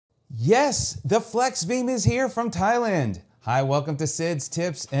Yes, the FlexBEAM is here from Thailand. Hi, welcome to Sid's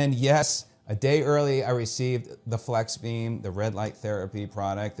Tips. And yes, a day early, I received the FlexBEAM, the red light therapy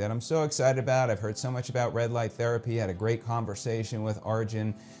product that I'm so excited about. I've heard so much about red light therapy, had a great conversation with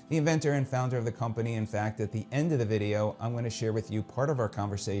Arjun, the inventor and founder of the company. In fact, at the end of the video, I'm going to share with you part of our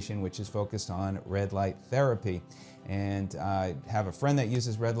conversation, which is focused on red light therapy. And I have a friend that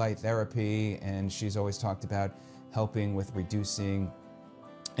uses red light therapy, and she's always talked about helping with reducing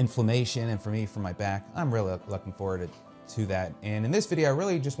inflammation, and for me, for my back, I'm really looking forward to that. And in this video, I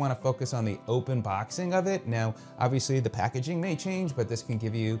really just want to focus on the open boxing of it. Now, obviously the packaging may change, but this can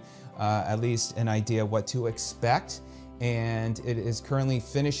give you at least an idea what to expect. And it is currently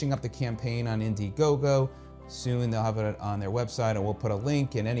finishing up the campaign on Indiegogo. Soon they'll have it on their website, and we'll put a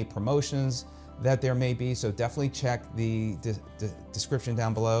link in any promotions that there may be. So definitely check the description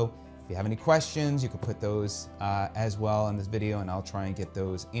down below. If you have any questions, you can put those as well in this video, and I'll try and get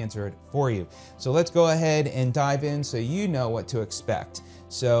those answered for you. So let's go ahead and dive in so you know what to expect.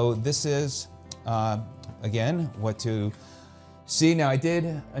 So this is, again, what to see. Now, I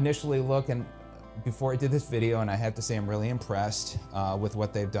did initially look and before I did this video, and I have to say I'm really impressed with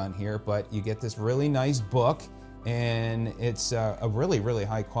what they've done here, but you get this really nice book, and it's a really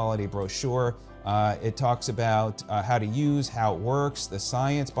high quality brochure. It talks about how to use, how it works, the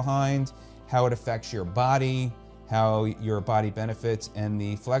science behind, how it affects your body, how your body benefits, and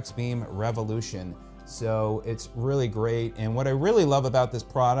the FlexBEAM revolution. So it's really great. And what I really love about this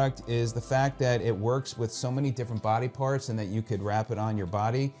product is the fact that it works with so many different body parts and that you could wrap it on your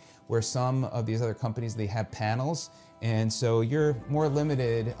body, where some of these other companies, they have panels. And so you're more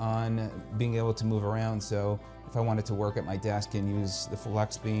limited on being able to move around. So if I wanted to work at my desk and use the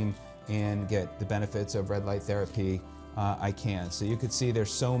FlexBEAM and get the benefits of red light therapy, I can. So you could see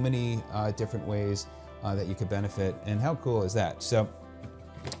there's so many different ways that you could benefit, and how cool is that? So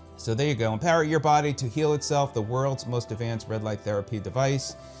there you go. Empower your body to heal itself, the world's most advanced red light therapy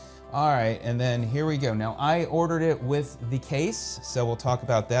device. All right, and then here we go. Now, I ordered it with the case, so we'll talk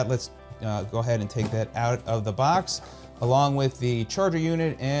about that. Let's go ahead and take that out of the box, along with the charger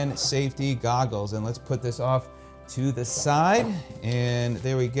unit and safety goggles. And let's put this off to the side, and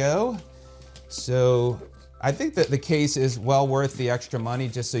there we go. So I think that the case is well worth the extra money,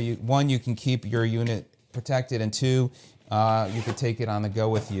 just so one, you can keep your unit protected, and two, you could take it on the go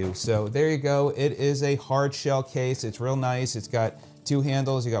with you. So there you go. It is a hard shell case. It's real nice. It's got two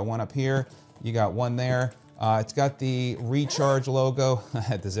handles. You got one up here, you got one there. It's got the recharge logo. I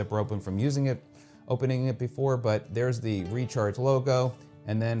had the zipper open from opening it before, but there's the recharge logo,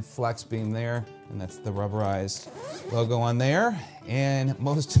 and then FlexBEAM there, and that's the rubberized logo on there. And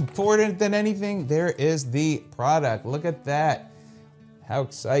most important than anything, there is the product. Look at that. How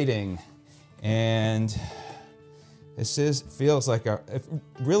exciting. And this it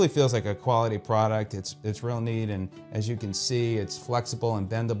really feels like a quality product. It's real neat, and as you can see, it's flexible and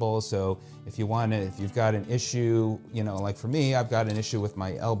bendable. So if you've got an issue, like for me, I've got an issue with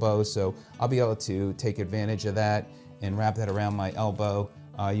my elbow, so I'll be able to take advantage of that and wrap that around my elbow.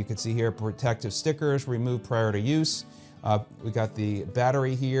 You can see here, protective stickers, removed prior to use. We got the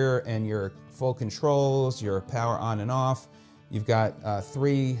battery here and your full controls, your power on and off. You've got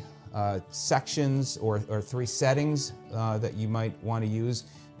three sections or three settings that you might want to use,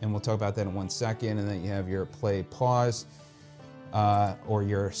 and we'll talk about that in 1 second. And then you have your play, pause, or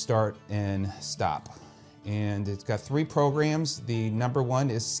your start and stop. And it's got 3 programs. The number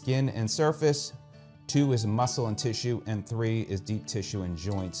 1 is skin and surface, 2 is muscle and tissue, and 3 is deep tissue and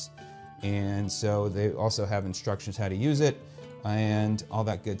joints. And so they also have instructions how to use it and all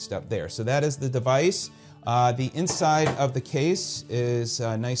that good stuff there. So that is the device. The inside of the case is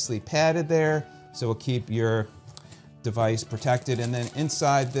nicely padded there, so it'll keep your device protected. And then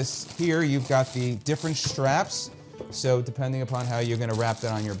inside this here, you've got the different straps. So depending upon how you're gonna wrap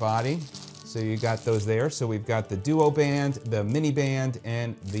that on your body. So you got those there. So we've got the duo band, the mini band,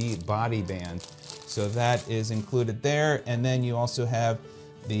 and the body band. So that is included there. And then you also have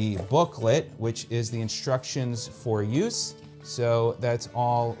the booklet, which is the instructions for use. So that's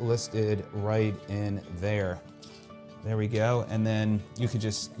all listed right in there. There we go. And then you could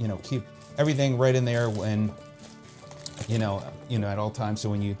just, keep everything right in there when, at all times. So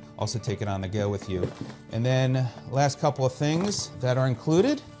when you also take it on the go with you. And then last couple of things that are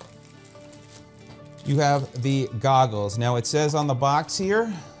included. You have the goggles. Now it says on the box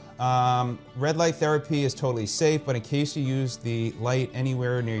here, red light therapy is totally safe, but in case you use the light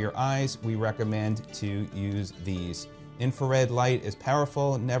anywhere near your eyes, we recommend to use these. Infrared light is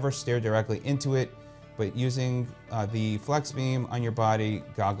powerful, never stare directly into it, but using the FlexBEAM on your body,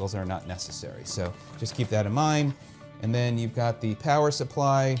 goggles are not necessary. So just keep that in mind. And then you've got the power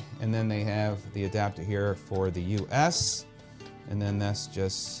supply, and then they have the adapter here for the US. And then this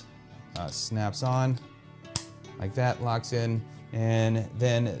just snaps on like that, locks in. And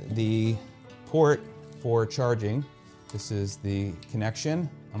then the port for charging. This is the connection.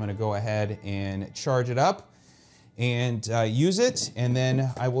 I'm gonna go ahead and charge it up and use it, and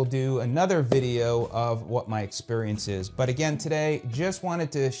then I will do another video of what my experience is. But again, today, just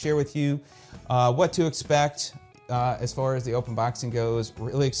wanted to share with you what to expect as far as the open boxing goes.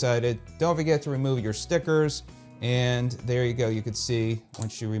 Really excited. Don't forget to remove your stickers, and there you go. You can see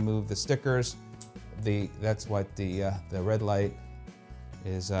once you remove the stickers, that's what the red light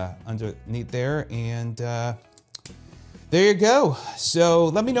is underneath there, and there you go. So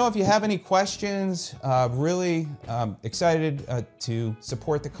let me know if you have any questions. Really excited to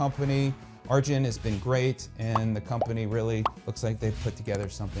support the company. Arjun has been great, and the company really looks like they've put together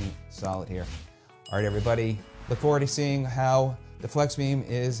something solid here. All right, everybody, look forward to seeing how the FlexBEAM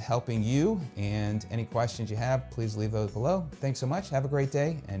is helping you, and any questions you have, please leave those below. Thanks so much, have a great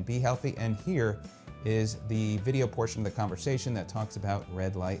day, and be healthy. And here is the video portion of the conversation that talks about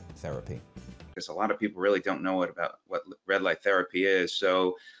red light therapy. Because a lot of people really don't know what red light therapy is.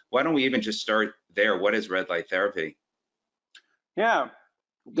 So why don't we even just start there? What is red light therapy? Yeah,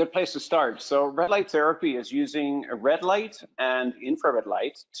 good place to start. So red light therapy is using a red light and infrared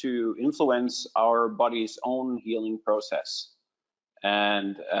light to influence our body's own healing process.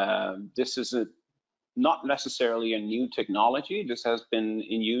 And this is not necessarily a new technology. This has been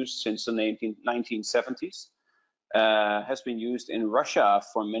in use since the 1970s. Has been used in Russia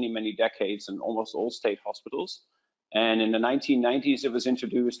for many, many decades in almost all state hospitals. And in the 1990s, it was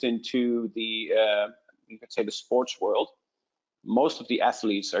introduced into the, you could say, the sports world. Most of the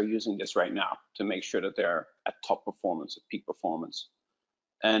athletes are using this right now to make sure that they're at top performance, at peak performance.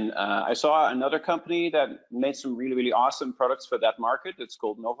 And I saw another company that made some really, really awesome products for that market. It's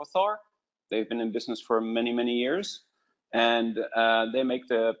called Novathor. They've been in business for many, many years. And they make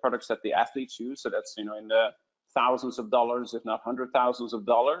the products that the athletes use. So that's, in the thousands of dollars, if not hundred thousands of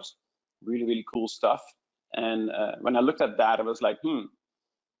dollars. Really, really cool stuff. And when I looked at that, I was like,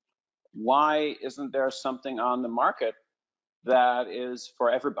 why isn't there something on the market that is for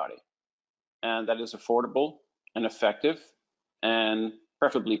everybody and that is affordable and effective and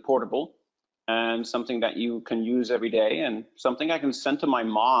preferably portable and something that you can use every day and something I can send to my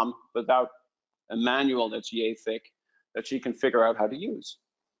mom without a manual that's yay thick that she can figure out how to use.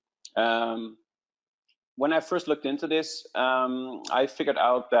 When I first looked into this, I figured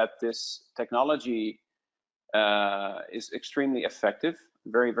out that this technology is extremely effective,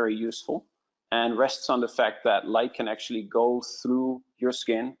 very, very useful, and rests on the fact that light can actually go through your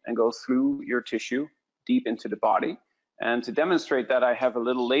skin and go through your tissue deep into the body. And to demonstrate that, I have a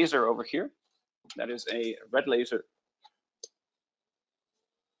little laser over here. That is a red laser.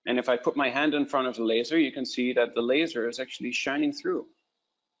 And if I put my hand in front of the laser, you can see that the laser is actually shining through.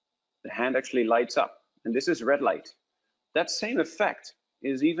 The hand actually lights up. And this is red light. That same effect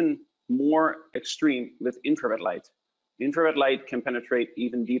is even more extreme with infrared light. Infrared light can penetrate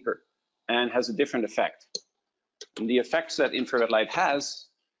even deeper and has a different effect. And the effects that infrared light has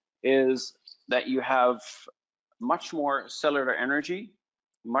is that you have much more cellular energy,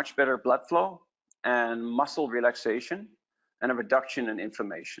 much better blood flow, and muscle relaxation, and a reduction in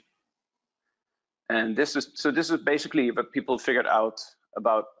inflammation. And this is basically what people figured out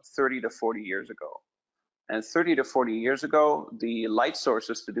about 30 to 40 years ago. And 30 to 40 years ago, the light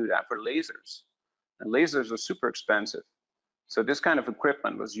sources to do that were lasers. And lasers are super expensive. So this kind of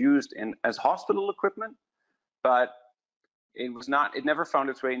equipment was used as hospital equipment, but it never found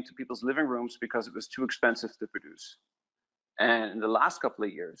its way into people's living rooms because it was too expensive to produce. And in the last couple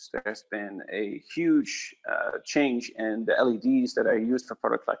of years, there's been a huge change in the LEDs that are used for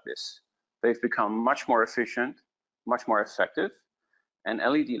products like this. They've become much more efficient, much more effective, and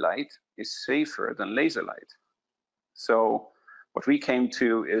LED light is safer than laser light. So what we came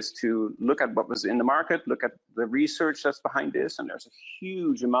to is to look at what was in the market, look at the research that's behind this, and there's a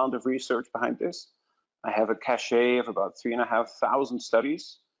huge amount of research behind this. I have a cache of about 3,500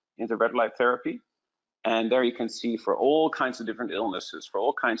 studies into red light therapy. And there you can see for all kinds of different illnesses, for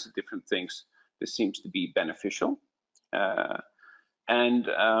all kinds of different things, this seems to be beneficial.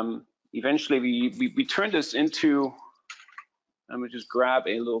 Eventually we turned this into, I'm gonna just grab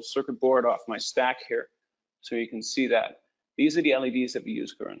a little circuit board off my stack here so you can see that. These are the LEDs that we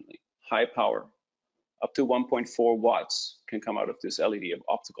use currently, high power. Up to 1.4 watts can come out of this LED of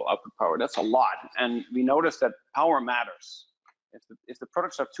optical output power. That's a lot. And we noticed that power matters. If the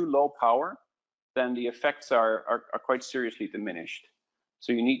products are too low power, then the effects are quite seriously diminished.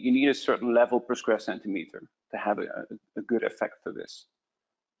 So you need a certain level per square centimeter have a good effect for this.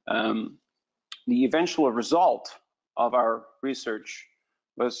 The eventual result of our research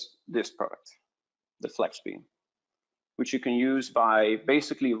was this product, the FlexBEAM, which you can use by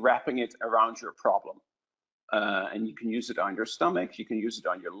basically wrapping it around your problem. And you can use it on your stomach, you can use it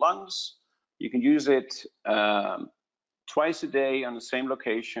on your lungs, you can use it twice a day on the same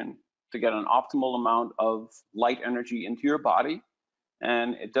location to get an optimal amount of light energy into your body.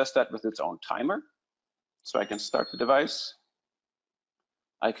 And it does that with its own timer. So I can start the device.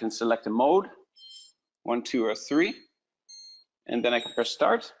 I can select a mode, 1, 2, or 3, and then I can press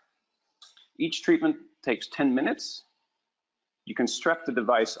start. Each treatment takes 10 minutes. You can strap the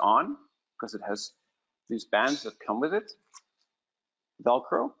device on because it has these bands that come with it.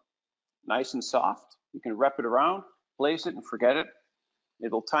 Velcro, nice and soft. You can wrap it around, place it and forget it.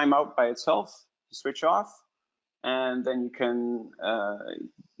 It'll time out by itself to switch off. And then you can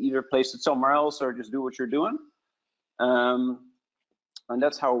either place it somewhere else or just do what you're doing. And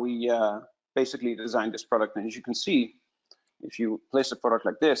that's how we basically designed this product. And as you can see, if you place a product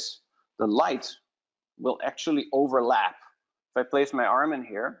like this, the light will actually overlap. If I place my arm in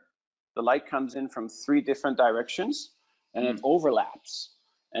here, the light comes in from 3 different directions and it overlaps.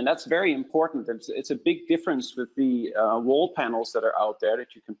 And that's very important. It's a big difference with the wall panels that are out there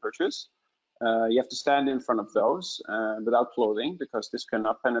that you can purchase. You have to stand in front of those without clothing because this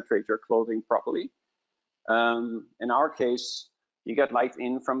cannot penetrate your clothing properly. In our case, you get light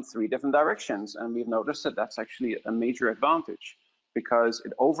in from 3 different directions, and we've noticed that that's actually a major advantage because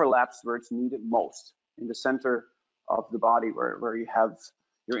it overlaps where it's needed most, in the center of the body where you have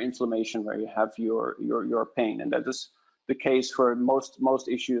your inflammation, where you have your pain. And that is the case for most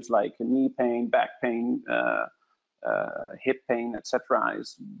issues like knee pain, back pain, hip pain, etc.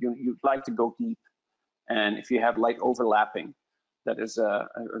 Is you'd like to go deep, and if you have light overlapping, that is a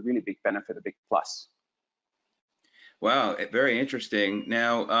really big benefit, a big plus. Wow, very interesting.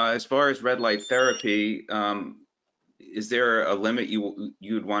 Now, as far as red light therapy, is there a limit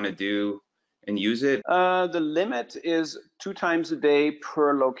you'd want to do and use it? The limit is 2 times a day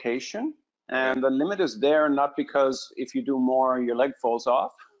per location, and the limit is there not because if you do more, your leg falls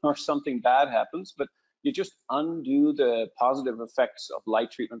off or something bad happens, but you just undo the positive effects of light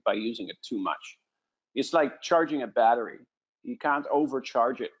treatment by using it too much. It's like charging a battery. You can't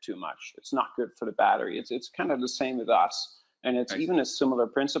overcharge it too much. It's not good for the battery. It's kind of the same with us. And it's even a similar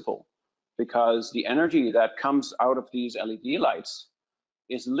principle because the energy that comes out of these LED lights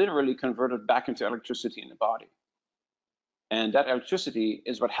is literally converted back into electricity in the body. And that electricity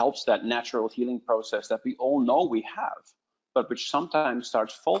is what helps that natural healing process that we all know we have, but which sometimes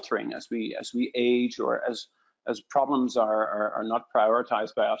starts faltering as we age or as problems are not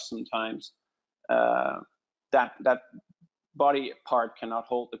prioritized by us sometimes. That body part cannot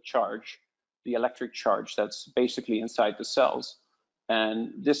hold the charge, the electric charge that's basically inside the cells.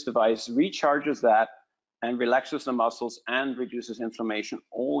 And this device recharges that and relaxes the muscles and reduces inflammation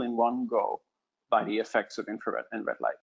all in one go by the effects of infrared and red light.